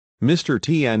Mr.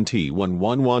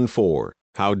 TNT1114,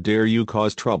 how dare you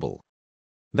cause trouble?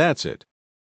 That's it.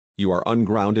 You are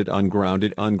ungrounded,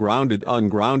 ungrounded, ungrounded,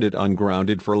 ungrounded,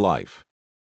 ungrounded for life.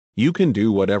 You can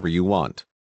do whatever you want.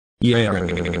 Yeah,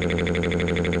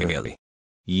 really?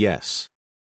 Yes.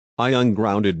 I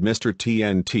ungrounded Mr.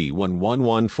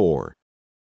 TNT1114.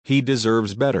 He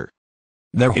deserves better.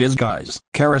 There it is, guys.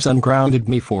 Coris ungrounded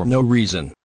me for no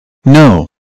reason. No.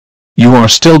 You are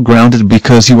still grounded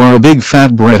because you are a big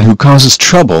fat brat who causes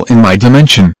trouble in my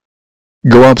dimension.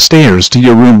 Go upstairs to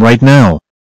your room right now.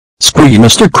 Screw you,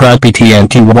 Mr. Crappy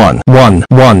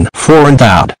TNT1114 and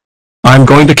that. I'm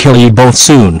going to kill you both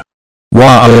soon.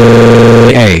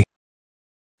 Why?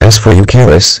 As for you,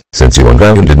 Coris, since you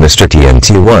ungrounded Mr.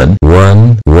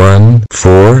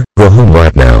 TNT1114, go home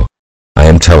right now. I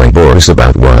am telling Boris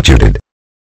about what you did.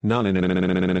 No.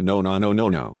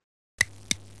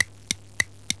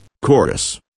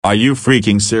 Coris, are you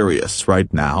freaking serious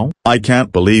right now? I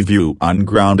can't believe you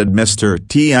ungrounded Mr.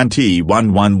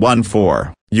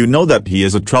 TNT1114. You know that he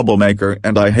is a troublemaker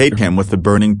and I hate him with a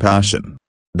burning passion.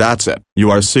 That's it.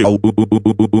 You are so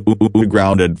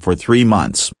grounded for 3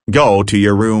 months. Go to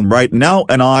your room right now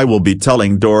and I will be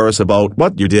telling Doris about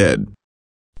what you did.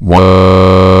 What?